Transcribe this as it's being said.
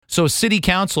So a city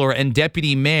councilor and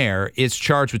deputy mayor is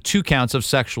charged with 2 counts of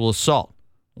sexual assault.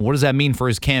 What does that mean for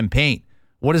his campaign?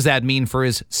 What does that mean for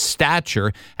his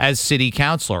stature as city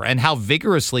councilor? And how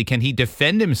vigorously can he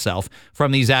defend himself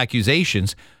from these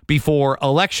accusations before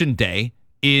Election Day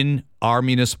in our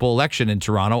municipal election in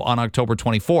Toronto on October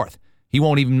 24th? He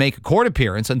won't even make a court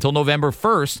appearance until November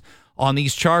 1st on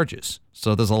these charges.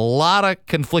 So there's a lot of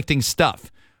conflicting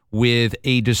stuff with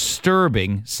a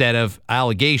disturbing set of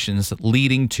allegations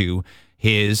leading to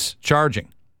his charging.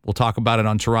 We'll talk about it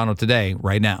on Toronto Today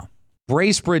right now.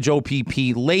 Bracebridge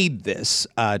OPP laid this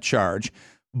charge.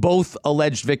 Both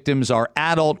alleged victims are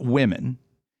adult women.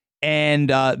 And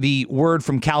the word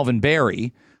from Calvin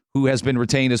Barry, who has been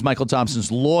retained as Michael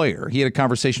Thompson's lawyer, he had a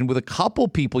conversation with a couple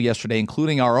people yesterday,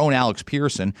 including our own Alex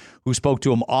Pearson, who spoke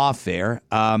to him off air.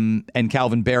 And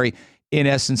Calvin Barry, in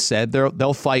essence, said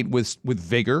they'll fight with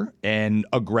vigor and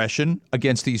aggression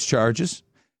against these charges.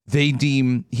 He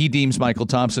deems Michael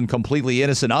Thompson completely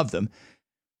innocent of them.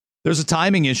 There's a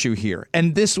timing issue here.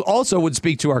 And this also would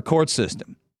speak to our court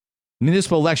system.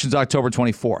 Municipal elections October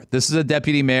 24th. This is a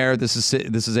deputy mayor. This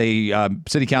is a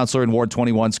city councilor in Ward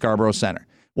 21, Scarborough Center.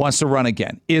 Wants to run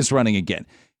again, is running again.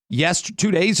 Yes,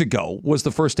 2 days ago was the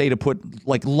first day to put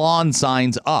like lawn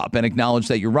signs up and acknowledge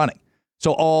that you're running.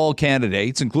 So all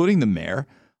candidates, including the mayor,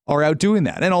 are out doing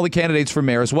that. And all the candidates for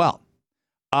mayor as well.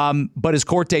 But his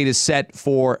court date is set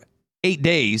for 8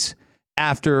 days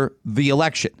after the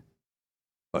election.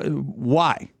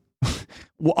 Why?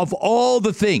 Of all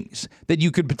the things that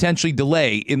you could potentially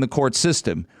delay in the court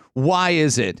system, why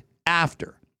is it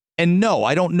after? And no,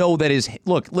 I don't know that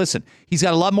listen, he's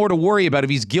got a lot more to worry about if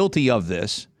he's guilty of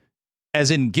this, as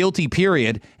in guilty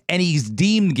period, and he's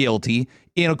deemed guilty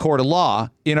in a court of law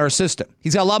in our system.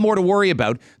 He's got a lot more to worry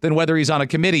about than whether he's on a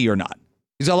committee or not.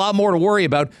 He's got a lot more to worry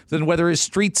about than whether his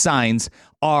street signs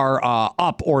are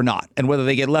up or not, and whether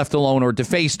they get left alone or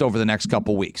defaced over the next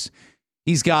couple weeks.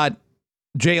 He's got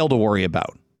jail to worry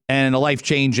about and a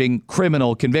life-changing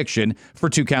criminal conviction for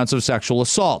 2 counts of sexual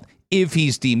assault if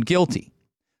he's deemed guilty.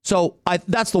 So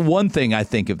that's the one thing I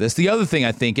think of this. The other thing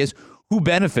I think is who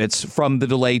benefits from the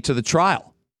delay to the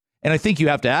trial? And I think you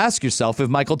have to ask yourself if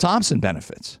Michael Thompson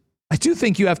benefits. I do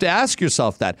think you have to ask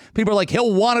yourself that. People are like,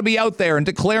 he'll want to be out there and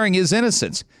declaring his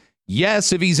innocence.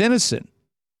 Yes, if he's innocent.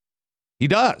 He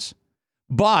does.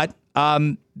 But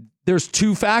there's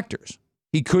 2 factors.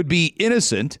 He could be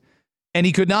innocent and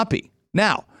he could not be.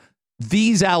 Now,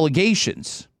 these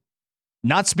allegations,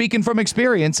 not speaking from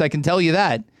experience, I can tell you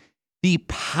that, the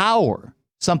power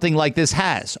something like this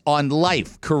has on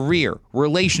life, career,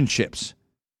 relationships.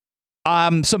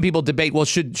 Some people debate, well,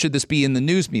 should this be in the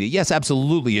news media? Yes,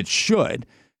 absolutely, it should.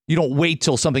 You don't wait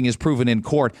till something is proven in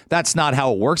court. That's not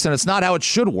how it works, and it's not how it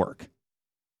should work.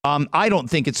 I don't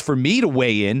think it's for me to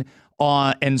weigh in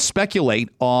on and speculate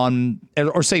on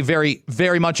or say very,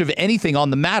 very much of anything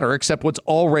on the matter except what's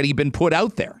already been put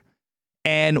out there.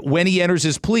 And when he enters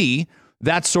his plea,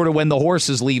 that's sort of when the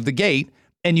horses leave the gate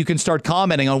and you can start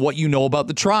commenting on what you know about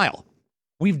the trial.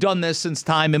 We've done this since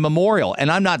time immemorial,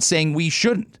 and I'm not saying we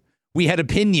shouldn't. We had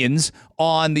opinions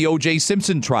on the O.J.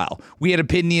 Simpson trial. We had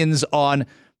opinions on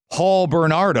Paul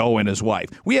Bernardo and his wife.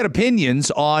 We had opinions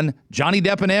on Johnny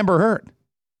Depp and Amber Heard.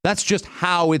 That's just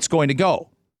how it's going to go.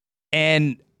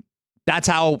 And that's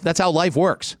how life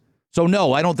works. So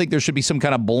no, I don't think there should be some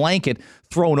kind of blanket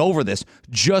thrown over this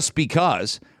just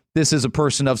because this is a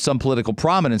person of some political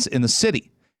prominence in the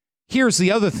city. Here's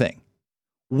the other thing.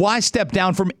 Why step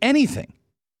down from anything?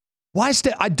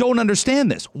 I don't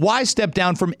understand this. Why step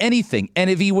down from anything? And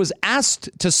if he was asked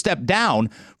to step down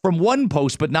from one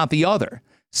post but not the other,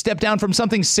 step down from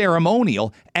something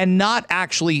ceremonial and not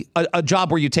actually a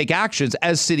job where you take actions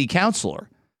as city councilor,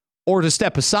 or to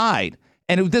step aside,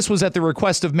 and if this was at the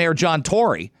request of Mayor John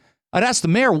Tory, I'd ask the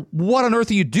mayor, what on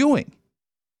earth are you doing?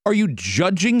 Are you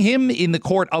judging him in the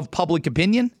court of public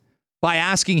opinion by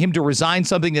asking him to resign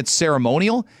something that's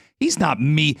ceremonial? He's not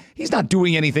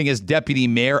doing anything as deputy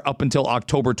mayor up until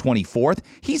October 24th.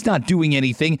 He's not doing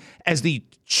anything as the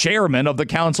chairman of the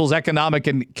council's Economic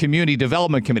and Community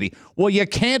Development Committee. Well, you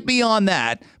can't be on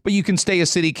that, but you can stay a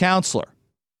city councilor.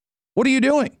 What are you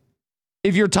doing?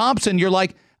 If you're Thompson, you're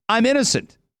like, I'm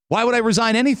innocent. Why would I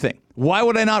resign anything? Why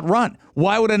would I not run?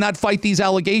 Why would I not fight these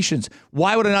allegations?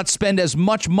 Why would I not spend as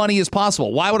much money as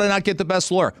possible? Why would I not get the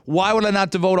best lawyer? Why would I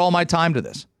not devote all my time to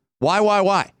this?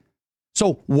 Why?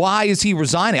 So why is he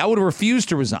resigning? I would have refused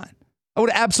to resign. I would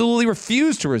absolutely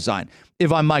refuse to resign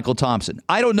if I'm Michael Thompson.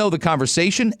 I don't know the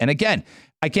conversation. And again,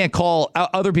 I can't call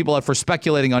other people out for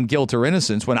speculating on guilt or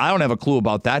innocence when I don't have a clue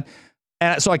about that.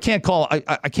 And so I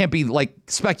can't be like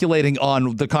speculating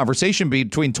on the conversation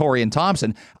between Tory and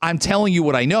Thompson. I'm telling you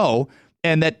what I know.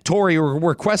 and that Tory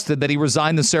requested that he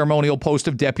resign the ceremonial post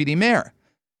of deputy mayor.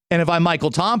 And if I'm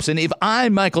Michael Thompson,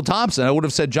 I would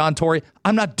have said, John Tory,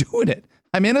 I'm not doing it.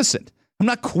 I'm innocent. I'm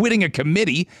not quitting a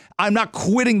committee. I'm not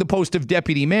quitting the post of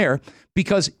deputy mayor,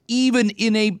 because even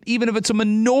if it's a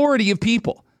minority of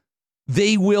people,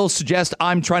 they will suggest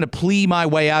I'm trying to plea my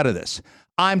way out of this.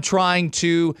 I'm trying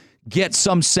to get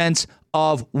some sense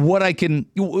of what I can,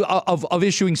 of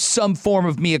issuing some form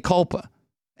of mea culpa.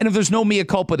 And if there's no mea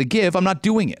culpa to give, I'm not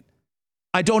doing it.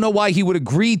 I don't know why he would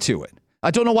agree to it.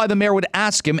 I don't know why the mayor would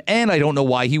ask him, and I don't know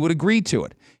why he would agree to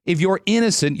it. If you're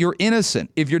innocent, you're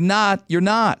innocent. If you're not, you're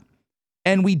not.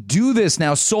 And we do this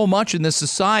now so much in this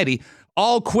society.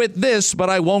 I'll quit this, but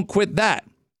I won't quit that.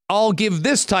 I'll give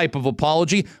this type of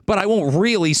apology, but I won't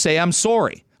really say I'm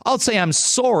sorry. I'll say I'm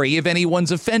sorry if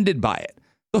anyone's offended by it.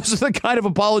 Those are the kind of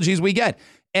apologies we get.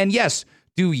 And yes,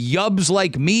 do yubs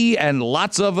like me and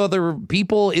lots of other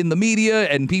people in the media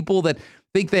and people that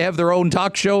think they have their own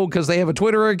talk show because they have a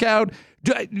Twitter account,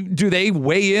 do they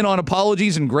weigh in on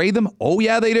apologies and grade them? Oh,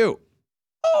 yeah, they do.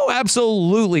 Oh,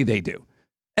 absolutely they do.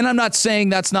 And I'm not saying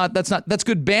that's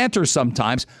good banter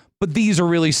sometimes, but these are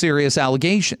really serious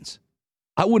allegations.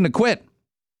 I wouldn't have quit.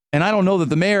 And I don't know that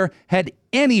the mayor had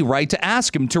any right to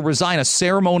ask him to resign a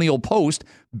ceremonial post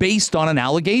based on an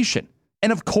allegation.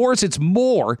 And of course, it's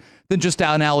more than just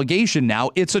an allegation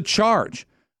now. It's a charge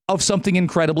of something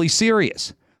incredibly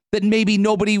serious that maybe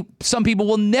some people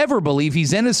will never believe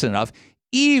he's innocent of,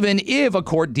 even if a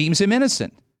court deems him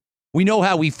innocent. We know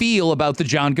how we feel about the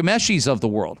John Gomeshis of the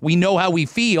world. We know how we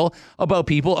feel about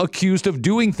people accused of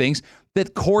doing things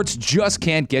that courts just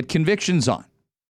can't get convictions on.